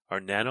Are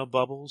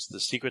nanobubbles the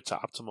secret to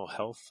optimal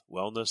health,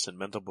 wellness, and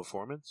mental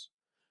performance?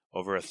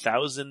 Over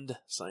 1,000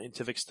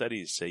 scientific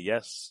studies say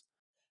yes.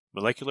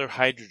 Molecular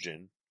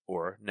hydrogen,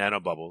 or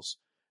nanobubbles,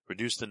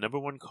 reduce the number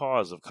one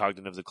cause of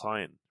cognitive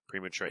decline,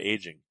 premature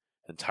aging,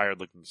 and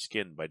tired-looking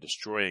skin by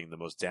destroying the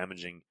most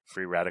damaging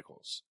free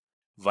radicals.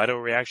 Vital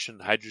reaction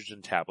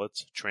hydrogen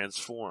tablets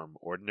transform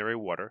ordinary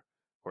water,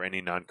 or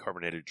any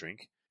non-carbonated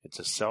drink,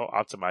 into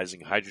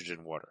cell-optimizing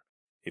hydrogen water.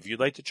 If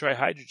you'd like to try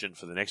hydrogen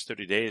for the next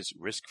 30 days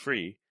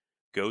risk-free,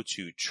 go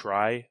to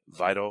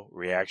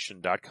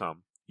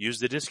tryvitalreaction.com. Use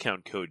the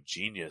discount code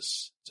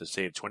GENIUS to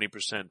save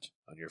 20%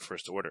 on your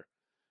first order.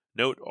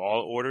 Note,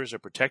 all orders are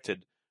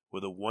protected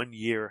with a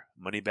 1-year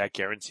money-back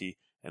guarantee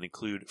and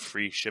include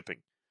free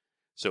shipping.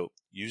 So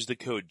use the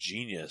code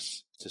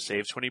GENIUS to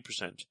save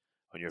 20%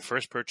 on your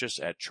first purchase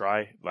at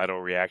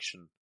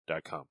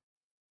tryvitalreaction.com.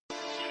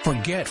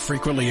 Forget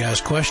frequently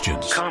asked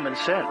questions. Common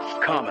sense,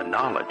 common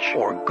knowledge,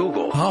 or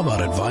Google. How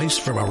about advice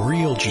from a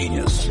real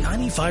genius?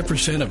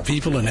 95% of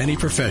people in any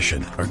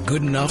profession are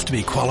good enough to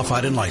be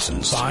qualified and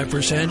licensed.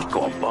 5%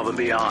 go above and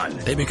beyond.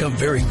 They become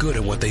very good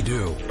at what they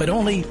do, but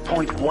only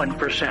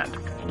 0.1%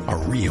 are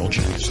real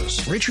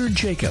geniuses. Richard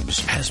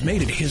Jacobs has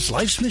made it his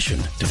life's mission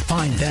to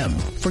find them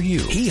for you.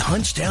 He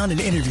hunts down and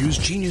interviews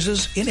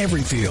geniuses in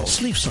every field: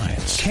 sleep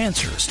science,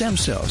 cancer, stem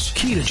cells,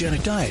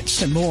 ketogenic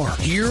diets, and more.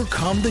 Here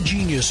come the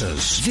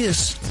geniuses.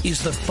 This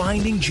is the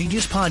Finding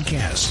Genius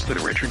Podcast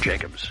with Richard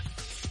Jacobs.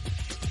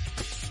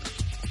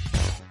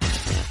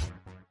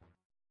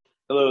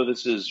 Hello,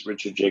 this is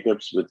Richard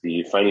Jacobs with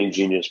the Finding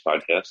Genius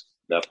Podcast,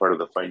 now part of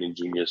the Finding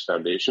Genius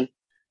Foundation.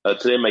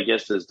 Today, my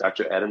guest is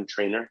Dr. Adam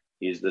Trainer.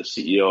 He's the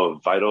CEO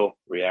of Vital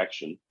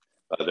Reaction.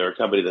 They're a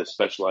company that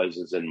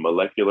specializes in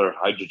molecular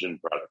hydrogen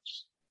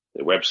products.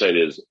 Their website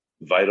is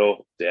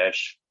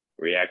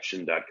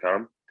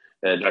vital-reaction.com.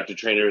 And Dr.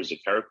 Trainer is a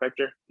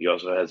chiropractor. He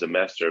also has a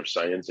Master of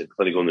Science in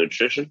Clinical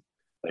Nutrition.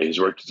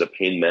 He's worked as a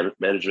pain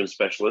management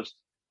specialist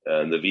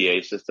in the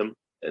VA system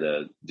and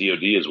a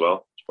DOD as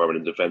well, Department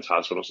of Defense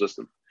hospital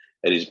system.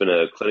 And he's been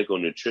a clinical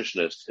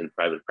nutritionist in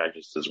private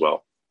practice as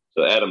well.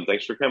 So Adam,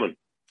 thanks for coming.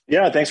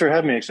 Yeah, thanks for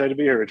having me. Excited to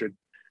be here, Richard.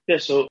 Yeah,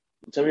 so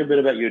tell me a bit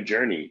about your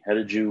journey. How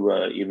did you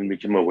even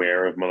become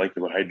aware of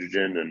molecular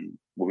hydrogen, and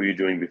what were you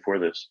doing before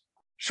this?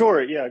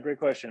 Sure. Yeah, great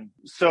question.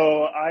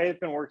 So I've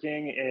been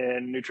working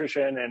in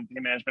nutrition and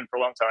pain management for a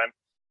long time.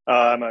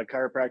 I'm a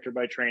chiropractor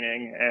by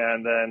training,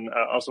 and then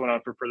also went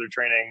on for further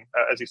training.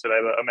 As you said, I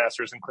have a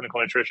master's in clinical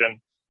nutrition.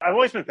 I've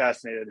always been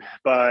fascinated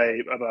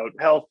about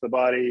health, the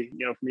body.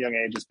 From a young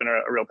age, it's been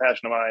a real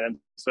passion of mine. And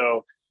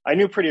so I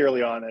knew pretty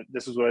early on that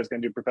this is what I was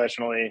going to do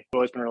professionally. I've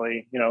always been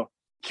really,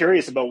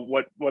 curious about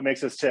what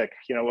makes us tick,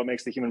 what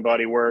makes the human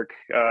body work,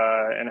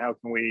 and how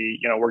can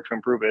we, work to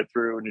improve it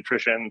through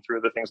nutrition,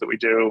 through the things that we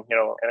do,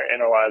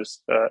 in our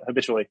lives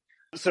habitually.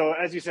 So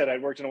as you said, I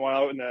worked in a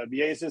while in the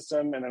VA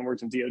system and then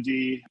worked in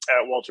DOD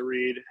at Walter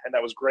Reed, and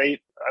that was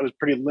great. I was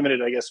pretty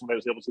limited, I guess, in what I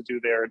was able to do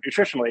there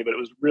nutritionally, but it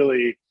was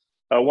really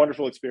a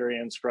wonderful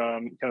experience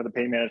from kind of the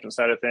pain management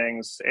side of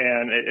things.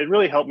 And it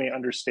really helped me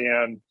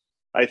understand,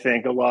 I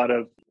think, a lot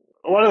of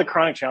the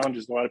chronic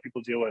challenges a lot of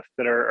people deal with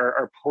that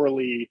are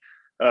poorly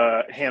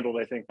handled,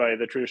 I think, by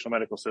the traditional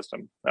medical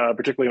system,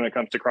 particularly when it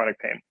comes to chronic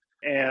pain.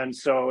 And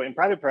so in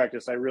private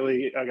practice, I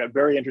got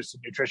very interested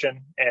in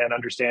nutrition and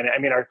understanding. I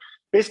mean, our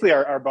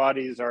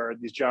bodies are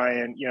these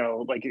giant,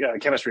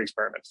 chemistry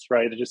experiments,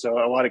 right? There's just a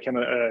lot of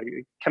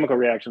chemical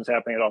reactions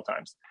happening at all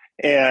times.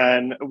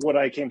 And what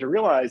I came to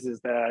realize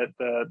is that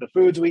the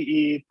foods we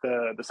eat,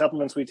 the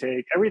supplements we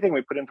take, everything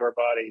we put into our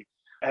body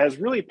has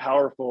really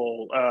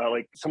powerful,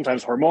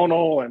 sometimes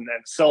hormonal and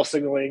cell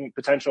signaling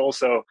potential.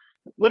 So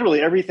literally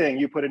everything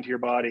you put into your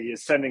body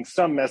is sending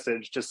some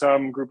message to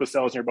some group of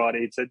cells in your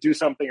body to do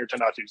something or to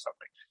not do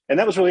something. And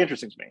that was really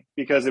interesting to me,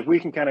 because if we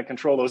can kind of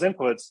control those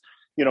inputs,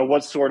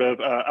 what sort of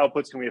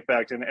outputs can we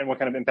affect and what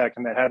kind of impact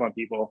can that have on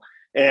people?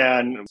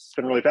 And it's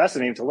been really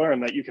fascinating to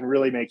learn that you can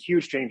really make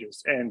huge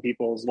changes in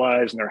people's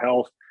lives and their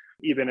health,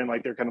 even in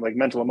their kind of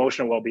mental,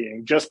 emotional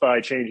well-being, just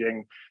by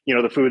changing,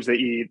 the foods they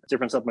eat,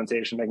 different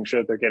supplementation, making sure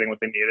that they're getting what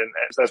they need. And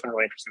so that's been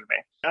really interesting to me.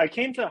 I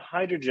came to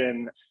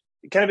hydrogen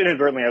kind of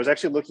inadvertently. I was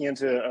actually looking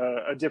into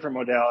a different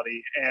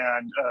modality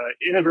and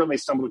inadvertently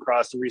stumbled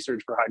across the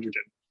research for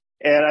hydrogen.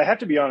 And I have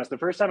to be honest, the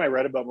first time I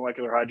read about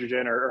molecular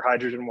hydrogen or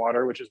hydrogen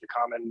water, which is the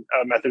common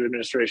method of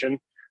administration,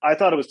 I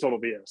thought it was total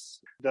BS.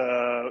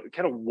 The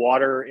kind of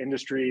water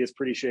industry is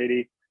pretty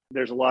shady.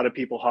 There's a lot of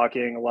people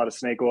hawking, a lot of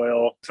snake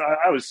oil. So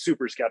I was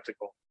super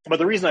skeptical. But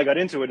the reason I got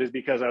into it is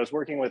because I was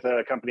working with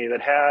a company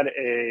that had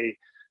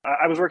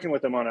I was working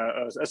with them on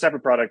a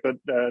separate product, but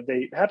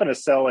they happen to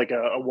sell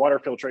a water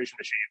filtration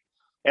machine.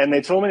 And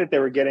they told me that they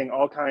were getting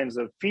all kinds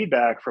of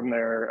feedback from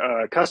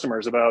their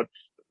customers about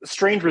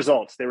strange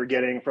results they were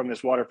getting from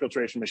this water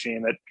filtration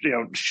machine that,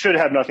 should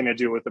have nothing to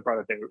do with the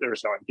product they were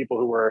selling. People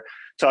who were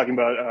talking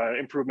about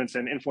improvements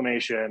in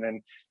inflammation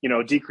and,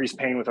 decreased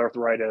pain with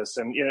arthritis.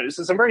 And, this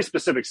is some very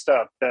specific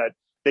stuff that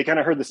they kind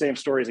of heard the same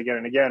stories again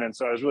and again. And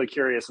so I was really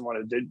curious and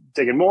wanted to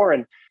dig in more.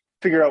 And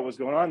figure out what was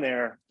going on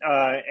there.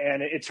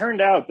 And it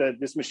turned out that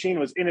this machine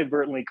was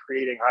inadvertently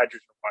creating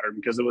hydrogen water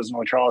because it was an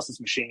electrolysis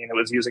machine. It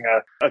was using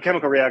a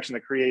chemical reaction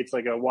that creates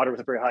like a water with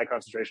a very high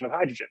concentration of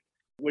hydrogen,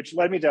 which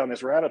led me down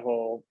this rabbit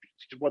hole.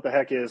 What the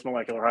heck is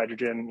molecular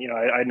hydrogen?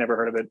 I'd never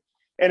heard of it.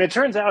 And it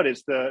turns out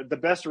it's the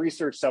best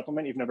research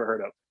supplement you've never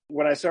heard of.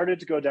 When I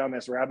started to go down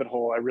this rabbit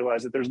hole, I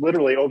realized that there's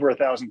literally over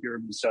 1,000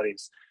 peer-reviewed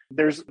studies.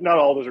 There's not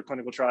all of those are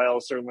clinical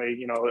trials,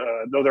 certainly,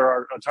 though there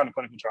are a ton of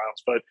clinical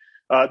trials,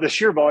 but the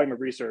sheer volume of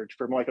research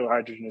for molecular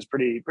hydrogen is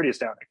pretty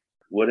astounding.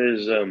 What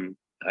is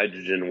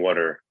hydrogen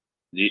water?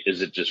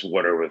 Is it just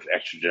water with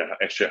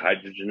extra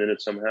hydrogen in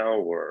it somehow,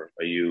 or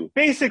are you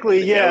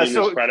basically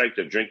this product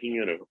of drinking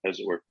it, or how does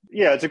it work?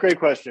 Yeah, it's a great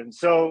question.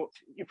 So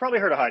you've probably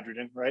heard of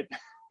hydrogen, right?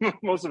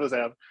 Most of us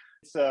have.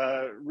 It's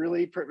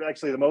really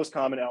actually the most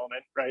common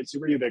element, right?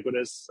 Super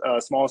ubiquitous,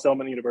 smallest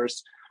element in the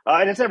universe,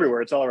 and it's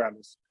everywhere. It's all around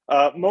us.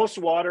 Most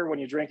water, when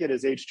you drink it,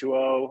 is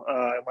H2O,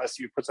 unless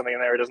you put something in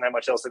there. It doesn't have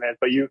much else in it.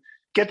 But you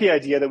get the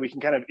idea that we can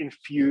kind of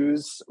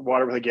infuse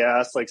water with a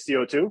gas like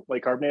CO2,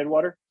 like carbonated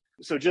water.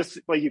 So just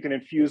like you can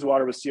infuse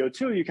water with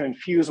CO2, you can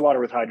infuse water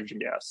with hydrogen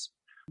gas.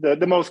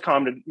 The most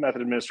common method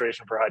of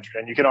administration for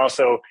hydrogen. You can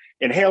also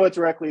inhale it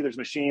directly. There's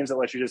machines that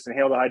let you just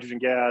inhale the hydrogen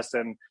gas.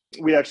 And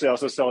we actually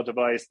also sell a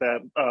device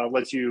that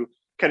lets you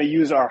kind of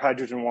use our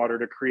hydrogen water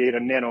to create a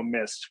nano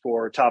mist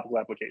for topical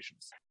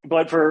applications.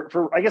 But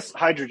for I guess,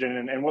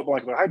 hydrogen and what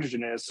molecular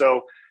hydrogen is.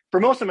 So for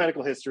most of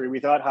medical history, we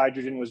thought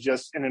hydrogen was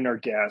just an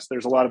inert gas.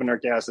 There's a lot of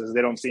inert gases.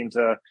 They don't seem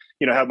to,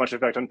 have much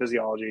effect on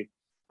physiology.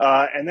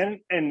 And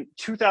then in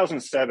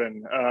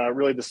 2007,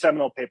 really the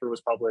seminal paper was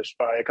published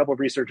by a couple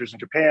of researchers in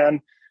Japan,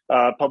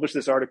 published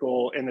this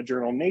article in the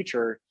journal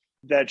Nature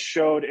that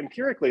showed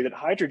empirically that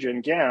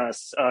hydrogen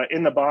gas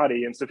in the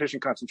body in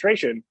sufficient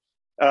concentration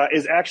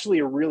is actually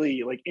a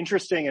really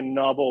interesting and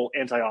novel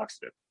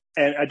antioxidant.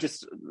 And I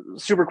just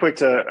super quick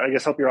to, I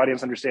guess, help your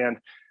audience understand.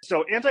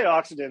 So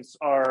antioxidants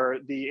are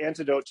the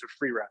antidote to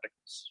free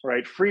radicals,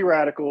 right? Free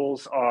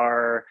radicals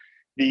are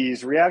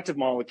these reactive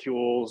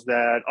molecules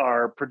that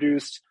are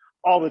produced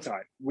all the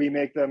time. We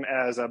make them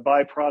as a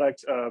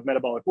byproduct of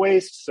metabolic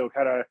waste. So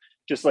kind of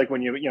just like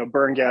when you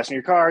burn gas in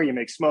your car, you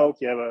make smoke,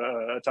 you have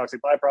a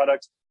toxic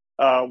byproduct.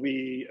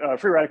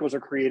 Free radicals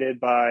are created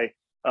by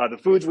the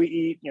foods we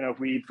eat. If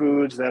we eat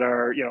foods that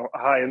are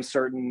high in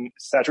certain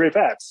saturated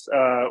fats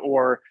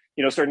or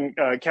certain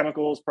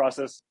chemicals,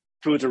 processed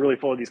foods are really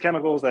full of these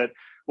chemicals that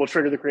will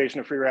trigger the creation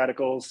of free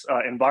radicals.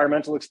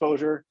 Environmental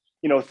exposure.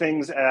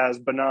 Things as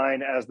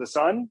benign as the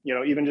sun,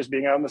 even just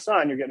being out in the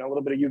sun, you're getting a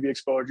little bit of UV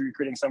exposure, you're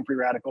creating some free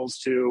radicals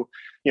to,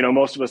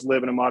 most of us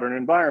live in a modern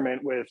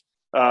environment with,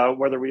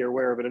 whether we are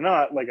aware of it or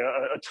not, like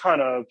a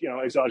ton of,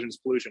 exogenous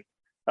pollution.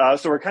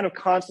 So we're kind of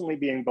constantly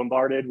being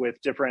bombarded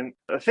with different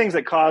things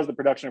that cause the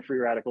production of free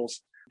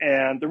radicals.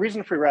 And the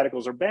reason free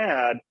radicals are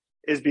bad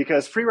is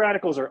because free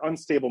radicals are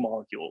unstable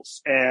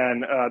molecules.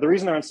 And the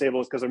reason they're unstable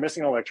is because they're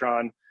missing an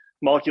electron.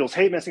 Molecules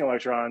hate missing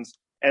electrons.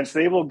 And so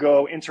they will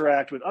go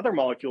interact with other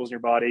molecules in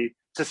your body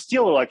to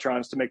steal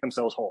electrons to make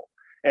themselves whole.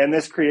 And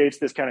this creates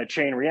this kind of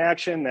chain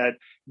reaction that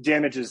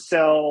damages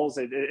cells.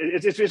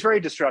 It's very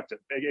destructive.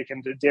 It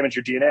can damage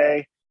your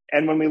DNA.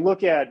 And when we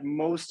look at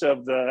most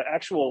of the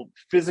actual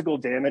physical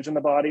damage in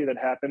the body that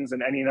happens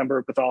in any number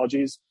of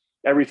pathologies,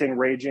 everything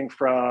ranging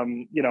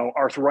from,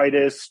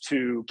 arthritis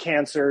to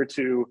cancer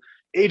to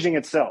aging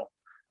itself,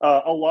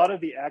 a lot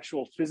of the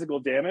actual physical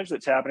damage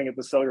that's happening at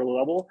the cellular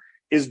level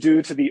is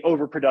due to the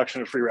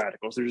overproduction of free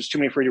radicals. There's just too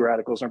many free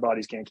radicals and our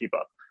bodies can't keep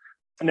up.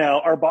 Now,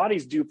 our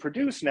bodies do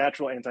produce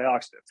natural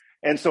antioxidants.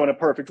 And so in a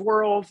perfect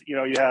world,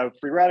 you have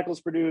free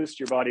radicals produced,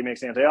 your body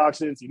makes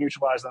antioxidants, you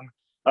neutralize them,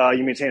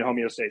 you maintain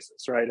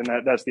homeostasis, right? And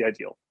that's the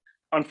ideal.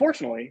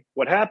 Unfortunately,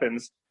 what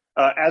happens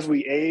as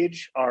we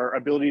age, our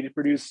ability to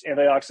produce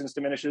antioxidants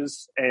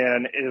diminishes.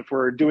 And if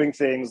we're doing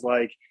things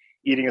like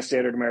eating a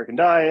standard American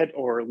diet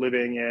or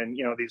living in,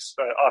 these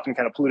often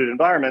kind of polluted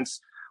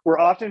environments, we're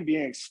often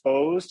being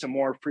exposed to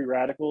more free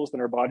radicals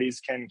than our bodies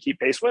can keep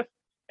pace with.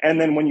 And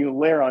then when you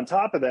layer on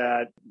top of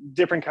that,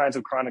 different kinds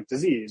of chronic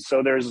disease.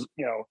 So there's,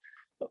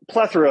 a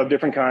plethora of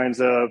different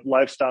kinds of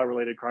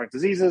lifestyle-related chronic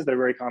diseases that are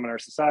very common in our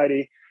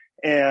society.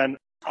 And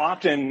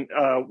often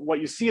what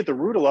you see at the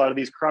root of a lot of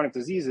these chronic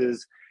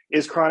diseases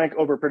is chronic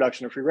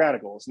overproduction of free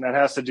radicals. And that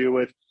has to do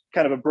with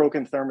kind of a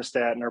broken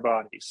thermostat in our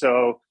body.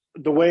 So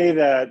the way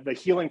that the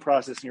healing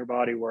process in your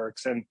body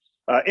works, and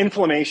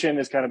inflammation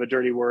is kind of a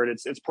dirty word.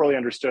 It's poorly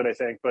understood, I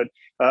think. But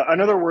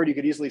another word you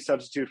could easily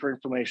substitute for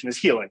inflammation is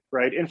healing,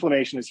 right?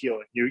 Inflammation is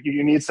healing.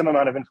 You need some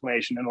amount of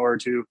inflammation in order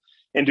to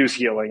induce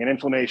healing. And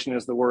inflammation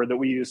is the word that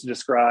we use to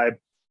describe,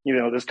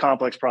 this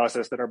complex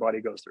process that our body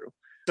goes through.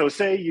 So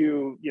say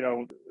you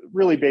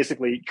really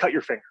basically cut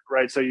your finger,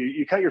 right? So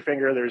you cut your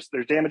finger,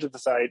 there's damage at the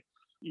site.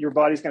 Your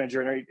body's going to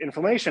generate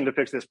inflammation to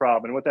fix this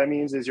problem. And what that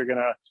means is you're going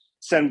to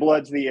send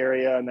blood to the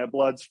area, and that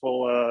blood's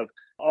full of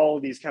all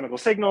of these chemical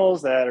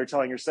signals that are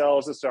telling your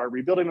cells to start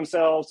rebuilding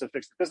themselves to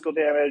fix the physical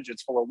damage.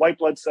 It's full of white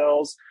blood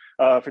cells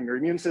from your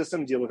immune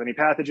system, deal with any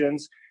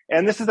pathogens.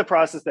 And this is the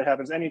process that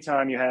happens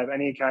anytime you have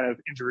any kind of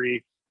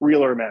injury,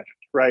 real or imagined,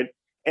 right?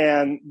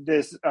 And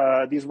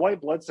these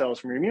white blood cells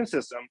from your immune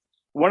system,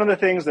 one of the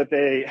things that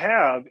they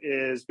have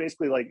is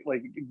basically like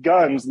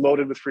guns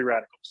loaded with free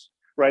radicals,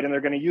 right? And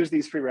they're going to use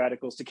these free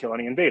radicals to kill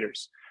any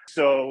invaders.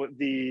 So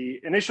the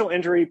initial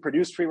injury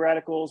produced free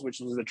radicals, which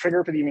was the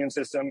trigger for the immune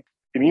system.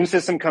 The immune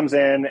system comes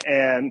in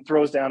and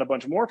throws down a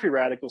bunch of more free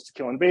radicals to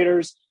kill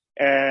invaders.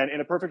 And in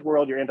a perfect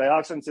world, your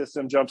antioxidant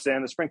system jumps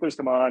in, the sprinklers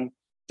come on,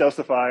 douse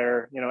the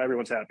fire,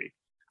 everyone's happy.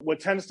 What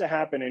tends to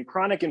happen in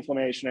chronic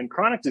inflammation and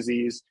chronic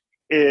disease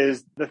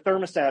is the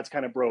thermostat's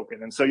kind of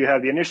broken. And so you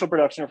have the initial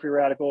production of free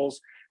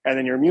radicals, and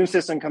then your immune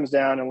system comes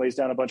down and lays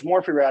down a bunch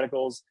more free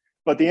radicals,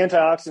 but the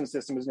antioxidant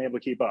system isn't able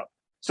to keep up.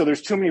 So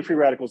there's too many free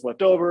radicals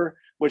left over,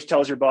 which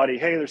tells your body,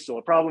 hey, there's still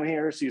a problem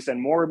here. So you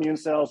send more immune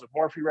cells with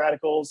more free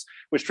radicals,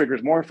 which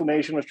triggers more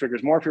inflammation, which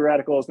triggers more free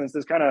radicals. And it's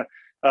this kind of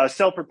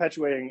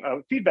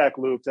self-perpetuating feedback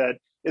loop that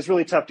is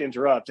really tough to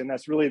interrupt. And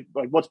that's really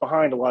like what's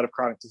behind a lot of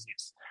chronic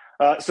disease.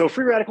 So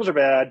free radicals are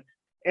bad.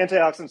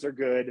 Antioxidants are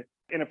good.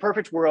 In a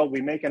perfect world, we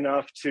make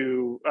enough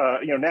to,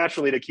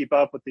 naturally to keep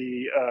up with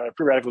the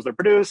free radicals that are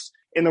produced.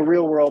 In the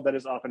real world, that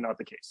is often not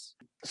the case.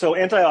 So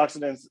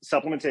antioxidants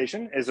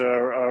supplementation is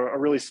a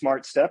really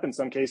smart step in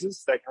some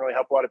cases that can really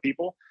help a lot of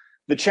people.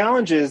 The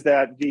challenge is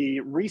that the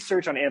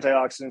research on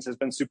antioxidants has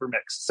been super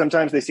mixed.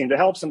 Sometimes they seem to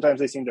help, sometimes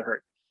they seem to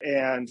hurt.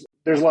 And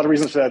there's a lot of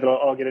reasons for that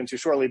I'll get into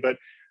shortly. But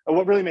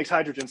what really makes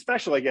hydrogen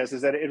special, I guess,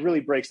 is that it really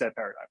breaks that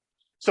paradigm.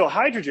 So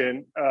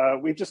hydrogen,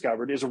 we've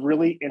discovered, is a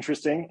really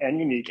interesting and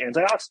unique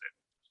antioxidant.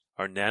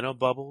 Are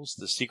nanobubbles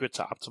the secret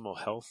to optimal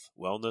health,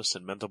 wellness,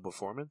 and mental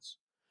performance?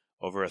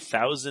 Over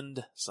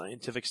 1,000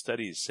 scientific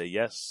studies say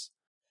yes.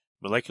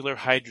 Molecular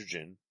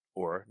hydrogen,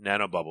 or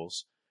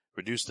nanobubbles,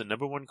 reduce the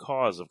number one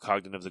cause of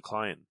cognitive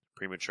decline,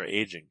 premature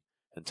aging,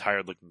 and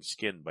tired-looking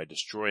skin by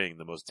destroying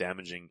the most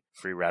damaging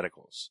free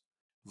radicals.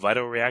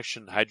 Vital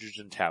reaction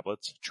hydrogen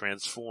tablets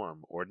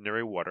transform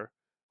ordinary water,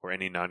 or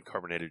any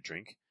non-carbonated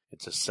drink,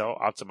 into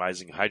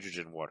cell-optimizing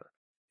hydrogen water.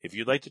 If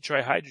you'd like to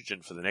try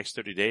hydrogen for the next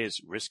 30 days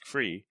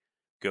risk-free,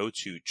 go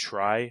to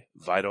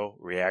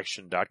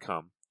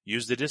tryvitalreaction.com.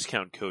 Use the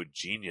discount code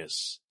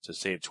GENIUS to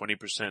save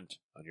 20%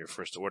 on your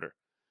first order.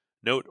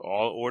 Note,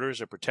 all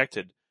orders are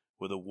protected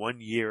with a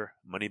 1-year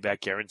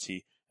money-back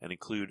guarantee and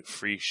include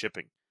free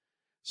shipping.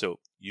 So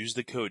use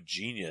the code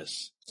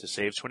GENIUS to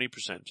save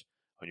 20%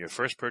 on your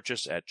first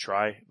purchase at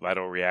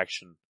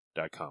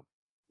tryvitalreaction.com.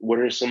 What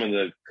are some of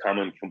the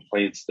common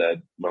complaints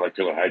that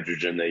molecular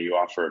hydrogen that you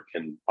offer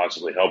can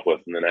possibly help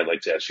with? And then I'd like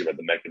to ask you about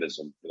the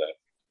mechanism for that.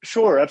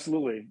 Sure,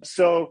 absolutely.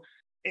 So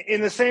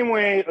in the same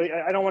way,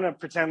 I don't want to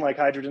pretend like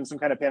hydrogen's some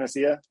kind of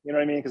panacea, you know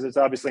what I mean? Because it's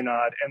obviously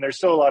not. And there's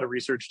still a lot of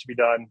research to be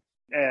done.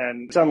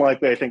 And it's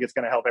unlikely I think it's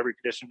going to help every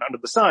condition under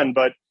the sun.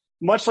 But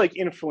much like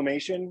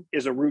inflammation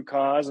is a root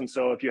cause, and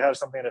so if you have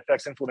something that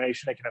affects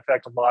inflammation, it can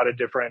affect a lot of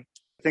different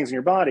things in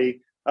your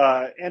body.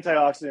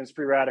 Antioxidants,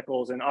 free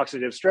radicals, and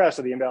oxidative stress,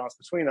 or the imbalance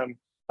between them,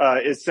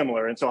 is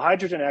similar. And so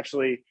hydrogen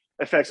actually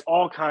affects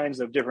all kinds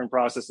of different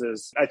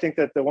processes. I think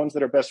that the ones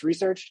that are best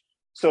researched,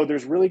 so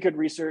there's really good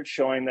research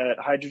showing that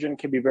hydrogen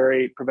can be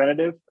very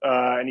preventative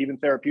and even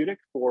therapeutic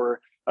for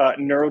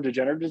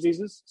neurodegenerative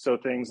diseases. So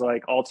things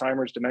like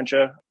Alzheimer's,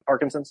 dementia,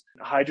 Parkinson's.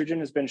 Hydrogen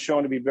has been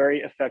shown to be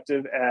very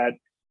effective at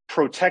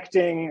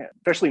protecting,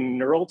 especially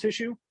neural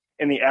tissue,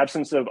 in the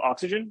absence of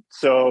oxygen.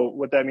 So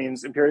what that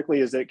means empirically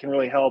is it can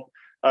really help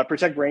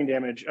protect brain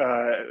damage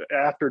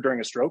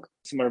during a stroke,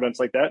 similar events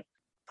like that.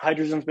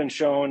 Hydrogen's been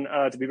shown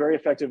to be very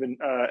effective in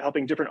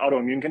helping different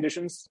autoimmune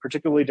conditions,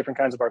 particularly different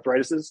kinds of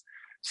arthritises.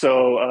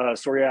 So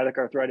psoriatic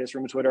arthritis,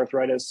 rheumatoid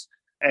arthritis,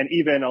 and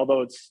even,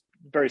 although it's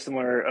very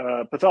similar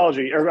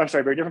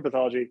very different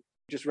pathology,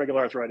 just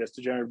regular arthritis,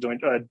 degenerative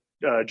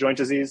joint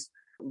disease.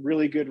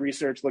 Really good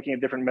research looking at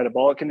different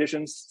metabolic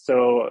conditions.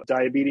 So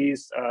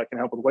diabetes can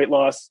help with weight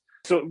loss.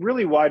 So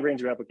really wide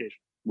range of application.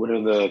 What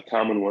are the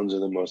common ones or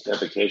the most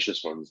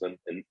efficacious ones? And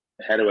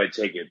how do I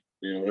take it?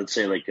 Let's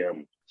say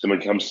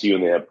someone comes to you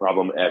and they have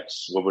problem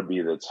X. What would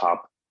be the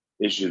top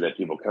issue that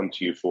people come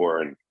to you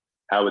for, and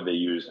how would they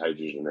use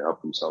hydrogen to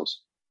help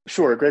themselves?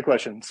 Sure, great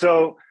question.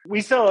 So we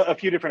sell a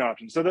few different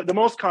options. So the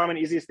most common,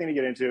 easiest thing to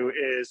get into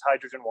is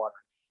hydrogen water.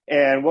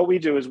 And what we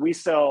do is we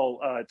sell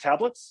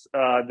tablets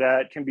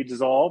that can be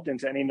dissolved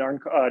into any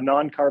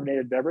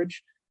non-carbonated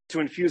beverage to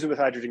infuse it with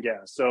hydrogen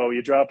gas. So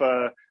you drop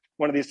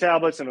one of these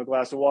tablets in a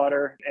glass of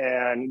water,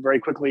 and very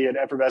quickly it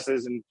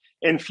effervesces and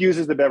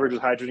infuses the beverage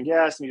with hydrogen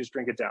gas, and you just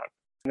drink it down.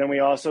 And then we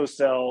also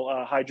sell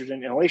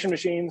hydrogen inhalation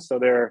machines. So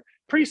they're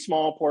pretty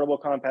small, portable,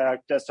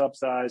 compact, desktop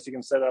size. You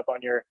can set up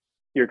on your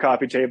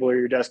coffee table or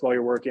your desk while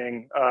you're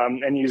working,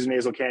 and use a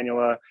nasal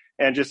cannula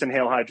and just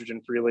inhale hydrogen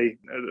freely.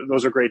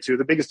 Those are great too.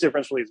 The biggest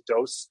difference really is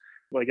dose.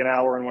 Like an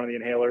hour in one of the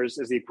inhalers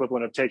is the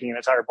equivalent of taking an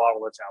entire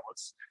bottle of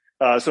tablets.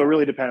 So it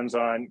really depends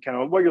on kind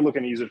of what you're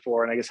looking to use it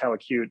for, and I guess how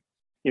acute,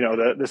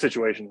 the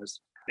situation is.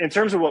 In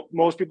terms of what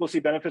most people see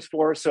benefits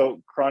for,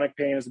 so chronic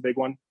pain is a big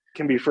one.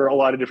 Can be for a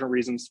lot of different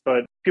reasons,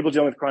 but people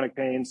dealing with chronic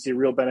pain see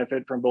real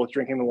benefit from both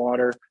drinking the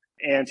water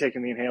and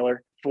taking the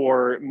inhaler.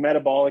 For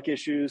metabolic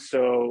issues,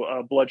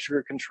 so blood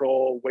sugar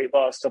control, weight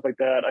loss, stuff like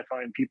that, I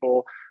find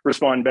people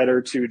respond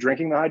better to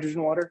drinking the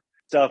hydrogen water.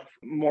 Stuff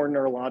more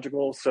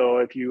neurological. So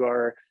if you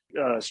are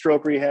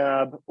stroke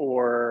rehab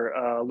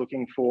or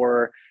looking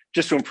for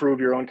just to improve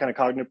your own kind of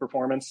cognitive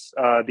performance,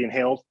 the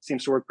inhaled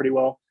seems to work pretty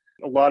well.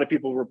 A lot of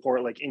people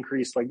report like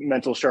increased like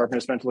mental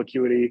sharpness, mental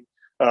acuity.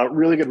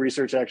 Really good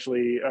research,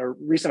 actually. A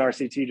recent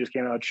RCT just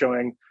came out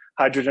showing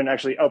hydrogen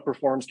actually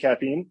outperforms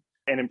caffeine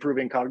and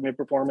improving cognitive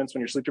performance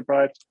when you're sleep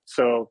deprived.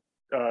 So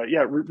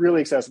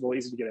really accessible,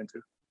 easy to get into.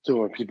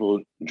 So are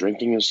people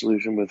drinking a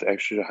solution with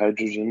extra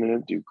hydrogen in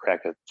it? Do you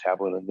crack a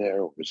tablet in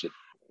there, or is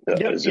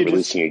it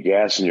releasing a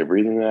gas and you're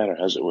breathing that, or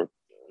how does it work?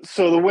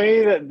 So the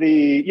way that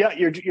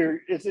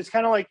it's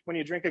kind of like when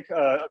you drink a glass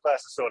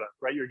of soda,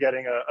 right? You're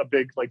getting a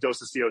big like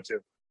dose of CO2.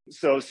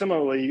 So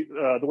similarly,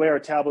 the way our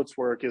tablets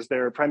work is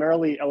they're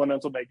primarily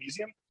elemental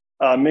magnesium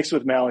mixed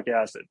with malic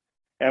acid.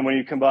 And when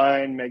you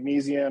combine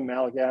magnesium,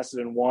 malic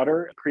acid, and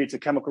water, it creates a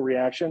chemical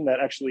reaction that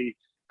actually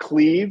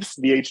cleaves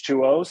the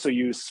H2O. So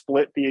you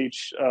split the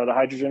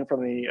hydrogen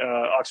from the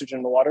oxygen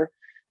in the water.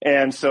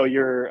 And so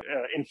you're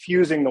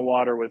infusing the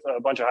water with a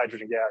bunch of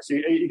hydrogen gas.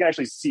 You can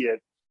actually see it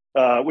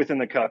within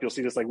the cup. You'll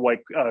see this like white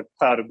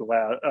cloud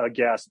of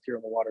gas appear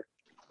in the water.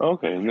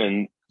 Okay. And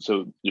then,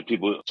 so do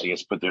people, I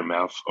guess, put their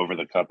mouth over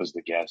the cup as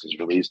the gas is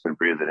released and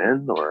breathe it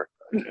in, or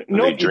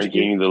are they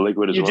drinking the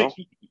liquid as well?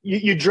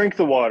 You drink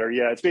the water.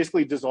 Yeah. It's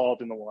basically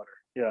dissolved in the water.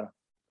 Yeah.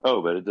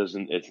 Oh, but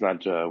it's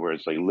not where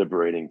it's like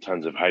liberating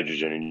tons of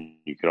hydrogen, and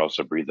you could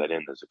also breathe that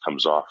in as it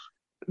comes off.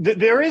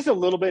 There is a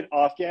little bit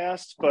off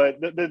gas, but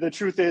the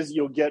truth is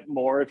you'll get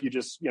more if you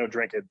just,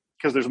 drink it,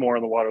 because there's more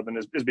in the water than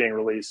is being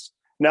released.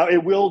 Now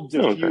it will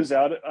diffuse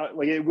out,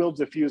 it will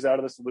diffuse out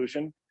of the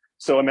solution.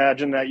 So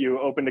imagine that you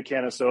opened a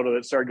can of soda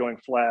that started going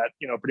flat,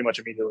 pretty much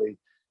immediately.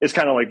 It's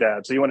kind of like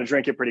that. So you want to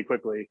drink it pretty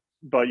quickly,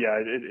 but yeah,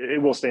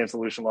 it will stay in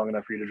solution long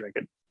enough for you to drink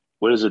it.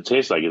 What does it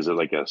taste like? Is it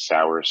like a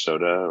sour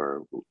soda,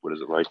 or what is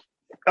it like?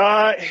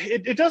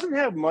 It doesn't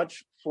have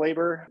much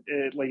flavor.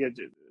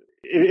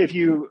 If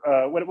you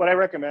what I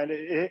recommend,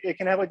 it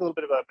can have like a little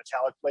bit of a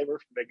metallic flavor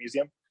from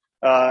magnesium.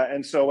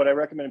 And so what I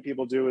recommend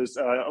people do is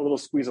a little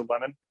squeeze of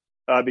lemon,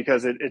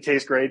 because it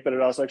tastes great, but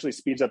it also actually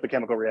speeds up the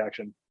chemical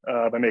reaction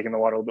by making the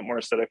water a little bit more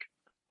acidic.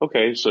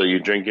 Okay, so you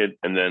drink it,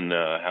 and then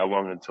how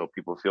long until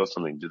people feel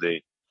something? Do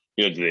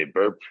they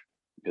burp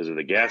because of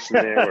the gas in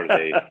there, or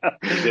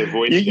does their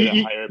voice get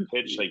a higher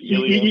pitch like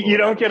helium? You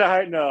don't get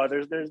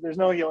there's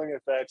no healing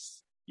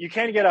effects. You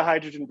can get a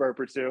hydrogen burp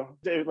or two.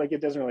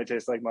 It doesn't really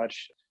taste like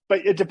much,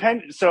 but it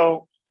depends.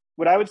 So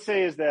what I would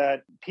say is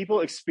that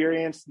people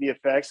experience the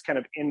effects kind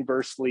of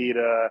inversely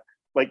to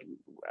like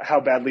how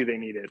badly they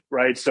need it,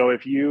 right? So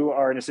if you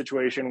are in a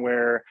situation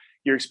where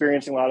you're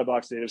experiencing a lot of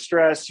oxidative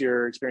stress,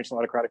 you're experiencing a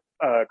lot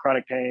of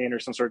chronic pain or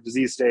some sort of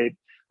disease state,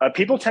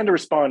 people tend to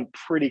respond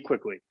pretty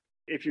quickly.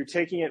 If you're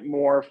taking it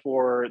more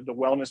for the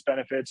wellness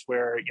benefits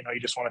where, you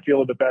just want to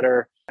feel a bit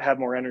better, have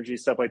more energy,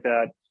 stuff like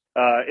that,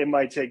 it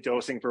might take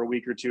dosing for a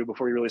week or two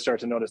before you really start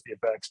to notice the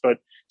effects. But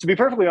to be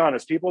perfectly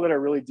honest, people that are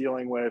really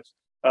dealing with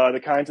the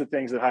kinds of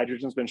things that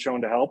hydrogen's been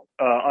shown to help,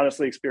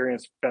 honestly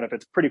experience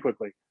benefits pretty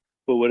quickly.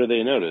 But what do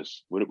they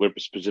notice? What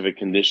specific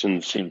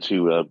conditions seem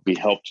to be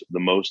helped the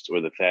most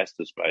or the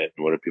fastest by it?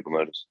 And what do people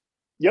notice?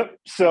 Yep.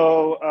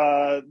 So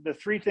the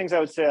three things I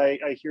would say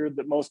I hear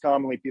that most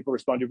commonly people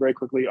respond to very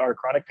quickly are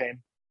chronic pain.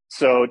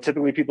 So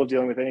typically people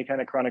dealing with any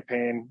kind of chronic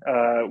pain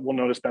will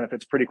notice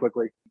benefits pretty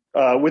quickly.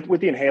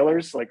 With the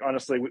inhalers, like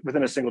honestly,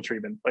 within a single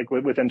treatment, like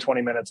within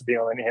 20 minutes of being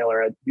on an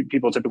inhaler,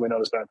 people typically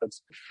notice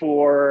benefits.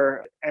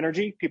 For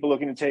energy, people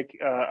looking to take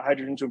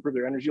hydrogen to improve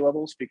their energy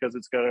levels because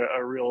it's got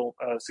a real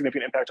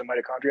significant impact on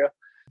mitochondria.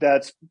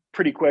 That's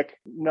pretty quick,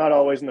 not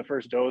always in the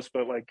first dose,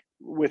 but like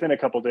within a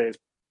couple of days,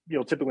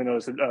 you'll typically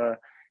notice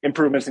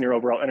improvements in your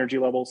overall energy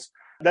levels.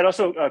 That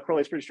also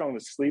correlates pretty strongly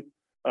with sleep.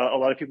 A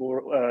lot of people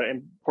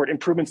report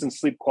improvements in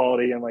sleep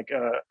quality and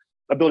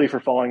ability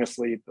for falling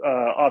asleep,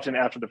 often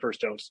after the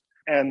first dose.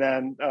 And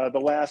then the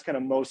last kind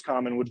of most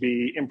common would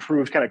be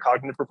improved kind of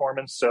cognitive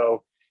performance.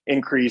 So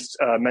increased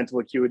mental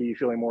acuity,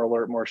 feeling more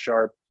alert, more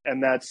sharp.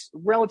 And that's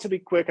relatively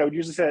quick. I would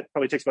usually say it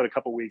probably takes about a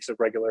couple of weeks of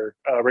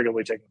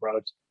regularly taking the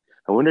product.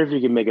 I wonder if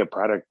you can make a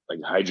product like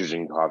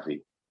hydrogen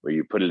coffee, where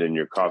you put it in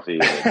your coffee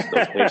and it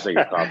still tastes like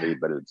a coffee,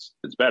 but it's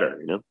better,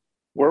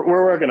 We're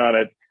working on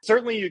it.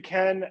 Certainly you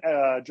can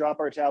drop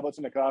our tablets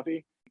in the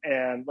coffee,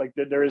 and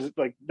there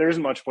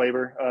isn't much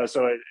flavor.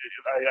 So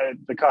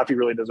the coffee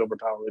really does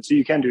overpower it. So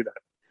you can do that.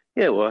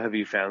 Yeah. Well, have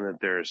you found that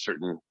there are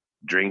certain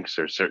drinks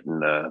or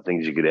certain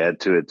things you could add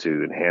to it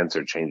to enhance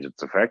or change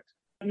its effect?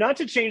 Not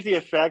to change the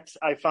effect.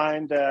 I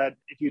find that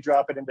if you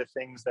drop it into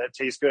things that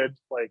taste good,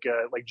 like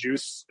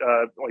juice,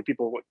 like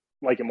people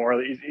like it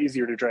more,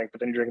 easier to drink, but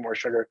then you drink more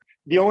sugar.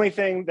 The only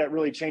thing that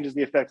really changes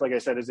the effect, like I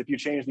said, is if you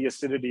change the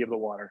acidity of the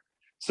water.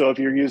 So if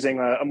you're using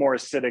a more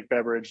acidic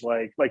beverage,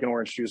 like an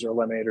orange juice or a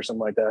lemonade or something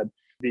like that,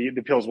 the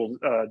pills will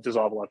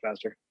dissolve a lot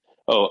faster.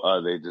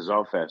 Oh, they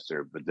dissolve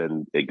faster, but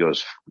then it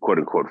goes quote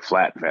unquote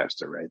flat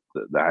faster, right?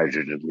 The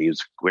hydrogen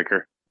leaves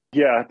quicker.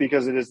 Yeah,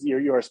 because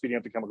you are speeding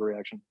up the chemical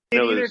reaction. In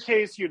No, either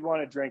case, you'd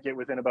want to drink it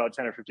within about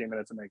 10 or 15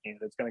 minutes of making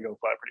it. It's going to go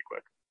flat pretty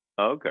quick.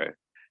 okay.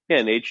 Yeah,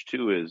 and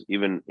H2 is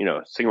even,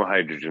 single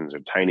hydrogens are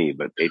tiny,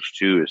 but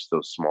H2 is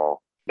still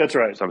small. That's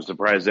right. So I'm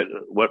surprised that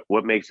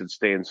what makes it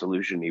stay in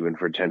solution even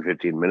for 10,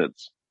 15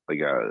 minutes? Like,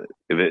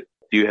 do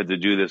you have to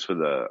do this with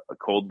a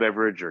cold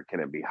beverage, or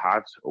can it be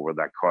hot, or will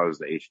that cause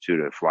the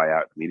H2 to fly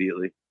out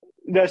immediately?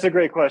 That's a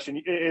great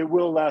question. It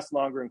will last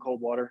longer in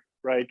cold water,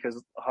 right?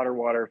 Because hotter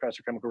water,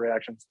 faster chemical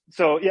reactions.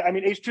 So yeah, I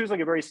mean, H2 is like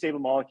a very stable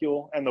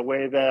molecule, and the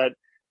way that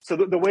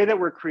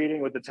we're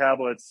creating with the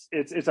tablets,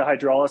 it's a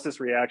hydrolysis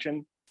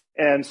reaction,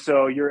 and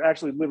so you're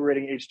actually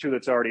liberating H2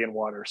 that's already in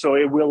water. So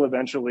it will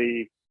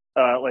eventually,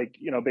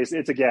 basically,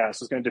 it's a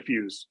gas. It's going to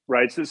diffuse,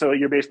 right? So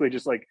you're basically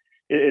just like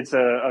it's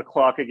a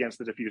clock against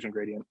the diffusion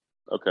gradient.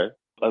 Okay.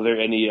 Are there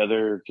any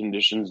other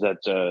conditions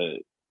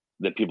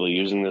that people are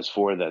using this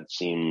for that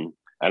seem,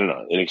 I don't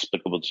know,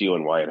 inexplicable to you,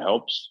 and why it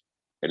helps?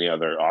 Any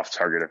other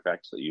off-target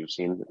effects that you've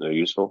seen that are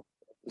useful?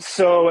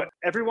 So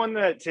everyone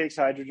that takes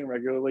hydrogen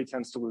regularly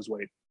tends to lose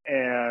weight.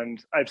 And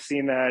I've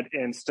seen that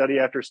in study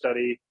after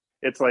study.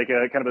 It's like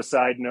a kind of a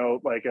side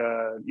note, like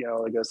a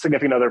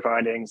significant other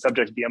finding,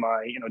 subject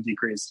BMI,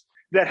 decrease.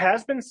 That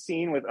has been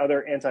seen with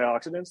other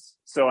antioxidants.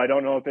 So I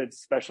don't know if it's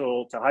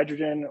special to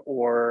hydrogen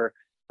or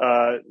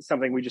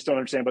something we just don't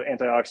understand about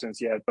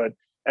antioxidants yet. But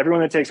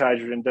everyone that takes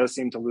hydrogen does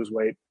seem to lose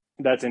weight.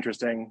 That's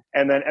interesting.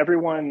 And then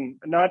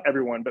not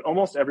everyone, but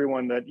almost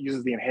everyone that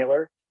uses the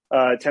inhaler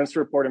tends to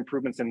report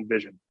improvements in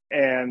vision.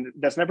 And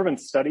that's never been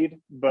studied,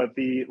 but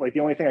the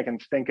only thing I can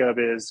think of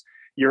is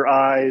your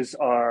eyes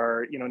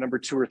are, number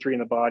 2 or 3 in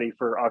the body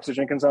for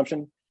oxygen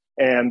consumption,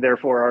 and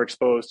therefore are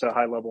exposed to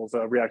high levels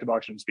of reactive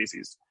oxygen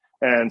species.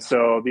 And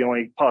so the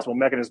only possible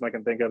mechanism I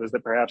can think of is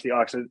that perhaps the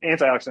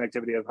antioxidant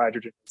activity of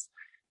hydrogen is,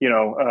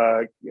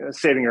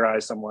 saving your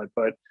eyes somewhat.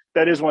 But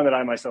that is one that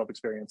I myself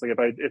experience. Like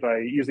if I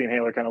use the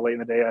inhaler kind of late in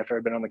the day after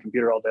I've been on the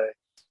computer all day,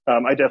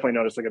 I definitely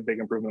notice like a big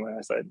improvement in my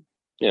eyesight.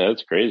 Yeah,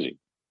 that's crazy.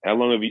 How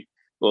long have you,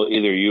 well,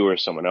 either you or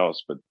someone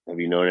else, but have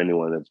you known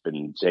anyone that's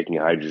been taking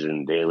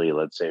hydrogen daily,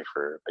 let's say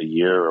for a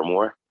year or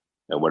more?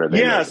 And what are they?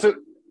 Yeah, so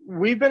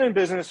we've been in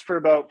business for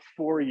about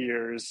 4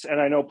 years,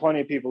 and I know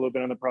plenty of people who've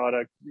been on the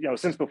product,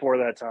 since before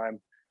that time.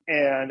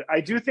 And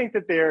I do think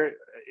that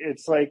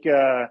it's like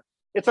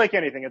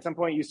anything. At some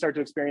point, you start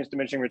to experience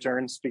diminishing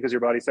returns because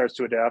your body starts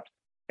to adapt.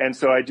 And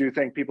so I do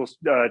think people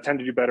tend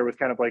to do better with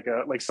kind of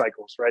like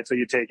cycles, right? So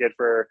you take it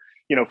for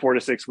 4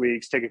 to 6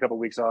 weeks, take a couple of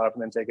weeks off,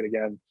 and then take it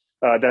again.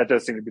 That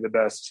does seem to be the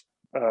best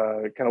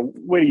kind of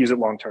way to use it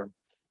long term.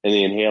 And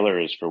the inhaler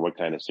is for what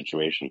kind of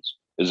situations?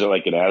 Is it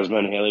like an asthma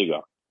inhaler? You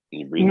go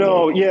and you breathe?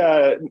 No,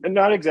 yeah,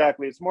 not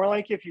exactly. It's more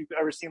like if you've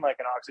ever seen like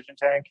an oxygen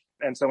tank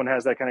and someone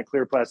has that kind of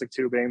clear plastic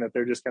tubing that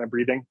they're just kind of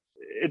breathing.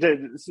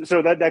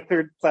 So that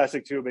clear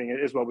plastic tubing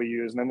is what we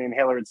use. And then the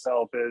inhaler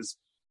itself is,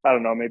 I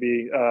don't know,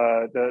 maybe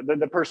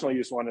the personal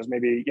use one is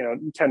maybe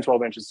 10,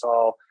 12 inches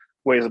tall,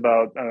 weighs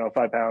about, I don't know,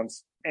 5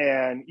 pounds.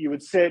 And you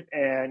would sit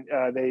and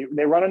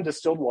they run on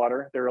distilled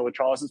water. They're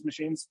electrolysis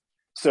machines.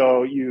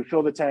 So you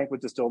fill the tank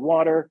with distilled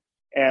water.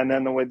 And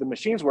then the way the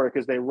machines work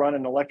is they run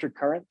an electric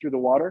current through the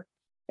water.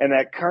 And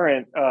that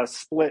current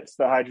splits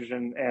the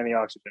hydrogen and the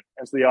oxygen.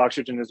 And so the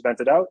oxygen is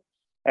vented out.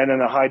 And then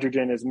the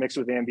hydrogen is mixed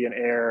with ambient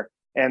air.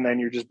 And then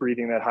you're just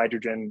breathing that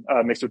hydrogen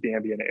mixed with the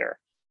ambient air.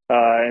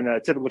 And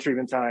a typical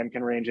treatment time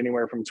can range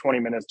anywhere from 20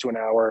 minutes to an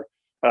hour,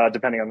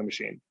 depending on the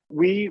machine.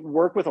 We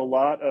work with a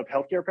lot of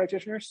healthcare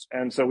practitioners.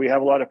 And so we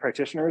have a lot of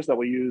practitioners that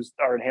will use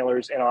our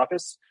inhalers in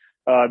office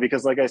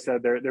because, like I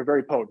said, they're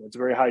very potent. It's a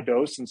very high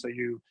dose. And so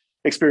you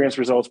experience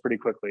results pretty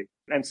quickly.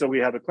 And so we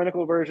have a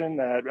clinical version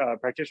that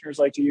practitioners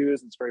like to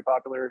use. It's very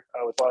popular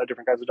with a lot of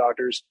different kinds of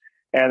doctors.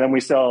 And then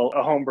we sell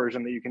a home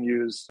version that you can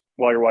use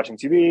while you're watching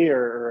TV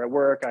or at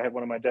work. I have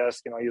one on my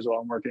desk and I use it while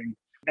I'm working.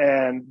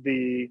 And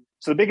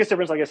so the biggest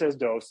difference, like I said, is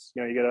dose.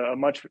 You get a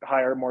much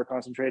higher, more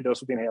concentrated dose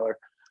with the inhaler.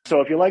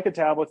 So if you like the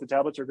tablets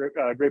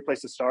are a great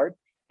place to start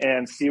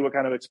and see what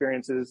kind of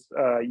experiences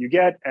you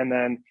get. And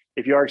then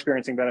if you are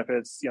experiencing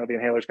benefits, the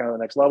inhaler is kind of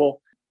the next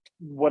level.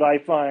 What I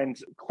find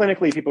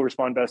clinically people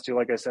respond best to,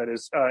 like I said,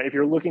 is if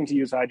you're looking to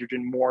use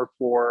hydrogen more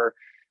for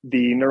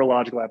the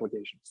neurological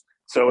applications.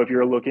 So if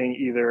you're looking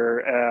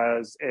either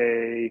as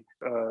a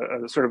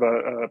sort of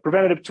a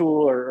preventative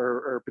tool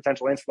or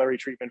potential ancillary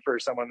treatment for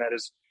someone that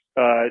is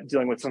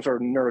dealing with some sort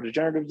of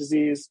neurodegenerative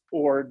disease,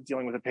 or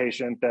dealing with a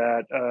patient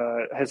that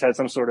has had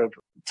some sort of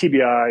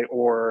TBI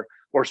or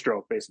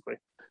stroke, basically.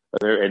 Are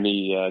there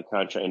any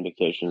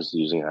contraindications to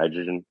using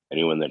hydrogen?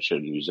 Anyone that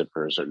should use it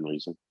for a certain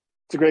reason?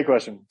 It's a great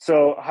question.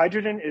 So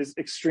hydrogen is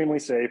extremely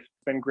safe.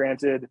 It's been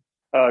granted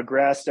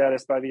GRAS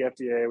status by the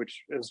FDA,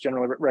 which is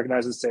generally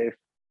recognized as safe.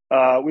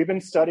 We've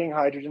been studying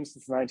hydrogen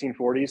since the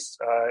 1940s.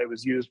 It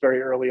was used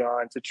very early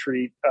on to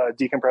treat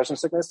decompression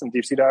sickness in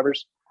deep sea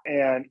divers.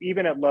 And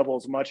even at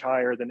levels much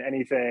higher than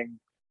anything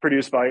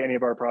produced by any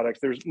of our products,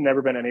 there's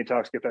never been any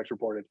toxic effects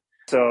reported.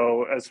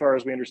 So as far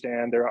as we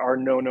understand, there are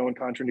no known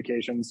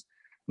contraindications.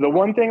 The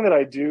one thing that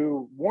I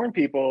do warn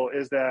people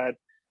is that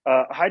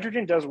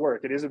hydrogen does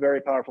work. It is a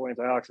very powerful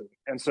antioxidant.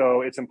 And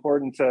so it's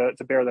important to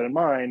bear that in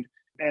mind.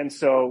 And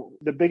so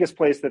the biggest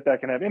place that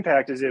can have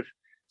impact is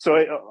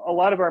a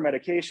lot of our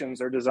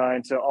medications are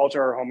designed to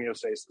alter our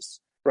homeostasis,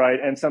 right?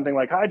 And something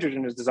like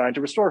hydrogen is designed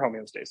to restore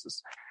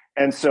homeostasis.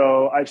 And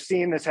so I've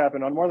seen this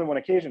happen on more than one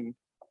occasion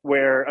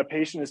where a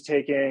patient is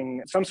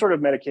taking some sort of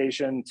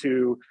medication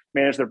to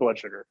manage their blood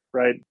sugar,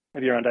 right?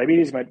 If you're on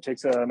diabetes, you might take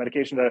a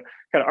medication to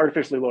kind of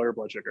artificially lower your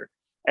blood sugar.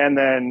 And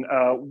then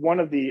one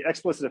of the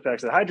explicit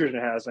effects that hydrogen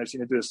has, and I've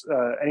seen it do this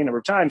any number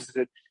of times, is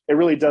that it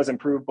really does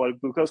improve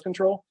blood glucose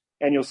control,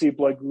 and you'll see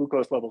blood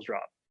glucose levels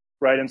drop,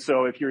 right? And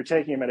so if you're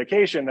taking a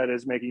medication that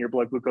is making your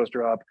blood glucose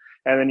drop,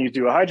 and then you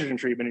do a hydrogen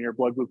treatment and your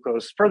blood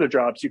glucose further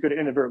drops, you could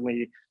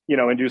inadvertently,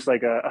 induce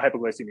like a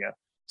hypoglycemia.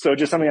 So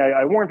just something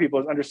I warn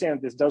people is understand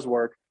that this does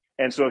work.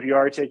 And so if you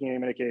are taking any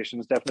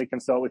medications, definitely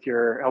consult with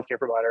your healthcare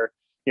provider,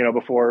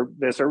 before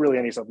this, or really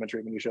any supplement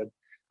treatment you should.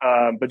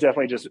 But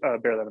definitely just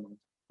bear that in mind.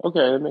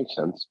 Okay, that makes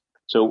sense.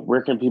 So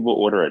where can people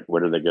order it?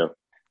 Where do they go?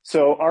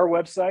 So our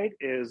website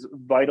is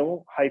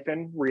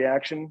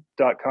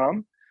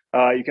vital-reaction.com.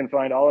 You can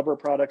find all of our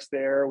products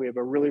there. We have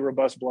a really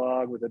robust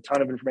blog with a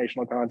ton of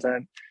informational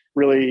content,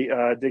 really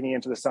digging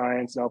into the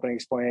science and helping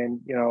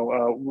explain,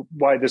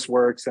 why this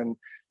works, and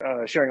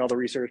sharing all the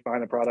research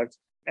behind the product.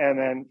 And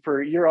then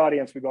for your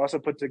audience, we've also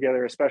put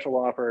together a special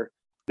offer.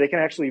 They can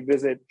actually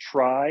visit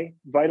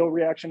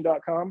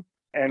tryvitalreaction.com,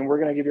 and we're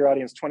going to give your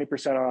audience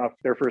 20% off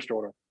their first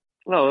order.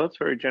 Oh, that's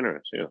very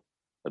generous. Yeah,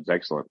 that's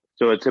excellent.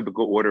 So a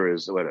typical order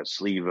is a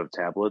sleeve of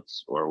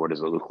tablets, or what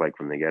does it look like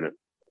when they get it?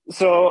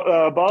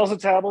 So bottles of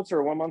tablets are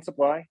a 1 month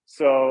supply.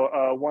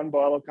 So one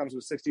bottle comes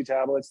with 60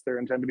 tablets. They're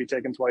intended to be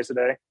taken twice a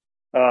day.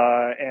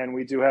 And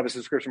we do have a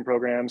subscription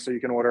program, so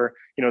you can order,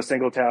 a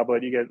single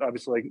tablet. You get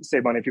obviously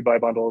save money if you buy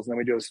bundles, and then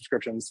we do have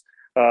subscriptions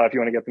if you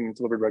want to get them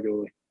delivered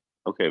regularly.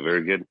 Okay,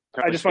 very good.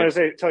 I just want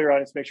to tell your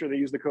audience, make sure they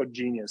use the code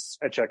GENIUS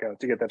at checkout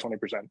to get that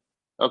 20%.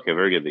 Okay,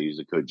 very good. They use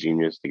the code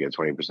GENIUS to get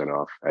 20%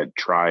 off at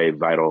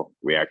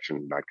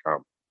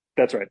tryvitalreaction.com.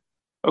 That's right.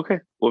 Okay,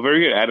 well, very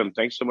good, Adam.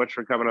 Thanks so much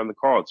for coming on the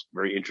call. It's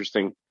very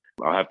interesting.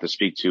 I'll have to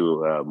speak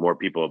to more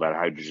people about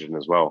hydrogen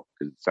as well,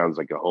 because it sounds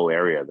like a whole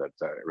area that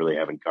I really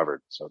haven't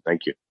covered. So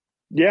thank you.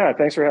 Yeah,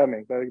 thanks for having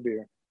me. Glad to be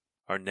here.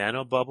 Are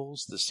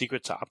nanobubbles the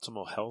secret to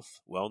optimal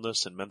health,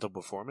 wellness, and mental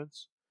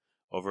performance?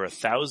 Over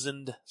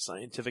 1,000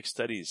 scientific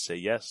studies say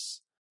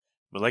yes.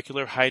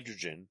 Molecular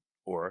hydrogen,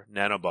 or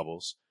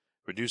nanobubbles,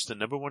 reduce the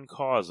number one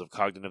cause of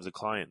cognitive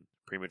decline,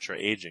 premature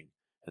aging,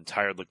 and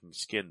tired-looking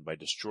skin by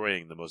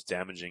destroying the most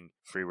damaging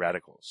free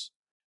radicals.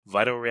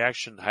 Vital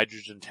Reaction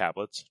hydrogen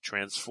tablets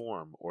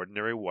transform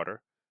ordinary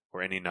water,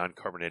 or any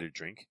non-carbonated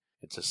drink,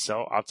 into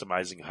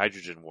cell-optimizing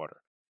hydrogen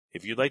water.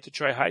 If you'd like to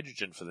try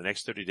hydrogen for the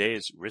next 30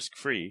 days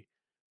risk-free,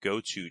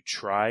 go to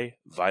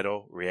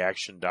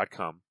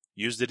tryvitalreaction.com.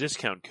 Use the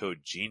discount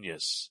code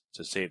GENIUS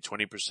to save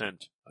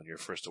 20% on your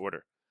first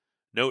order.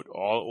 Note,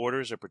 all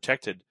orders are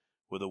protected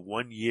with a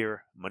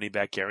 1-year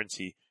money-back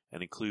guarantee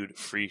and include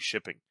free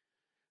shipping.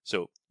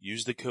 So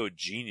use the code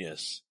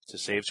GENIUS to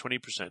save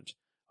 20%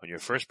 on your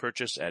first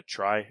purchase at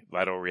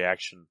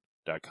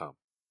tryvitalreaction.com.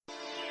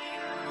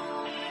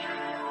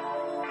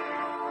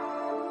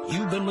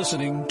 You've been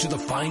listening to the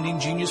Finding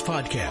Genius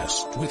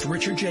podcast with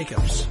Richard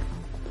Jacobs.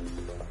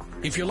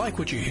 If you like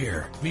what you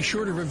hear, be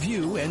sure to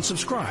review and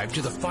subscribe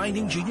to the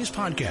Finding Genius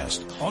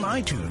podcast on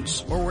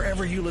iTunes or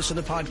wherever you listen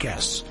to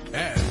podcasts.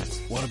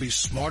 And want to be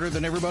smarter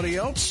than everybody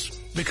else?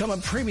 Become a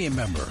premium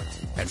member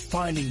at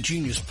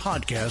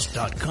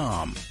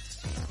findinggeniuspodcast.com.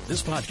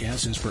 This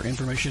podcast is for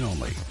information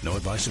only. No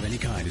advice of any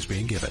kind is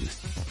being given.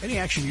 Any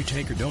action you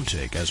take or don't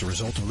take as a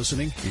result of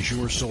listening is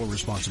your sole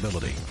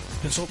responsibility.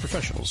 Consult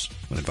professionals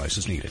when advice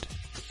is needed.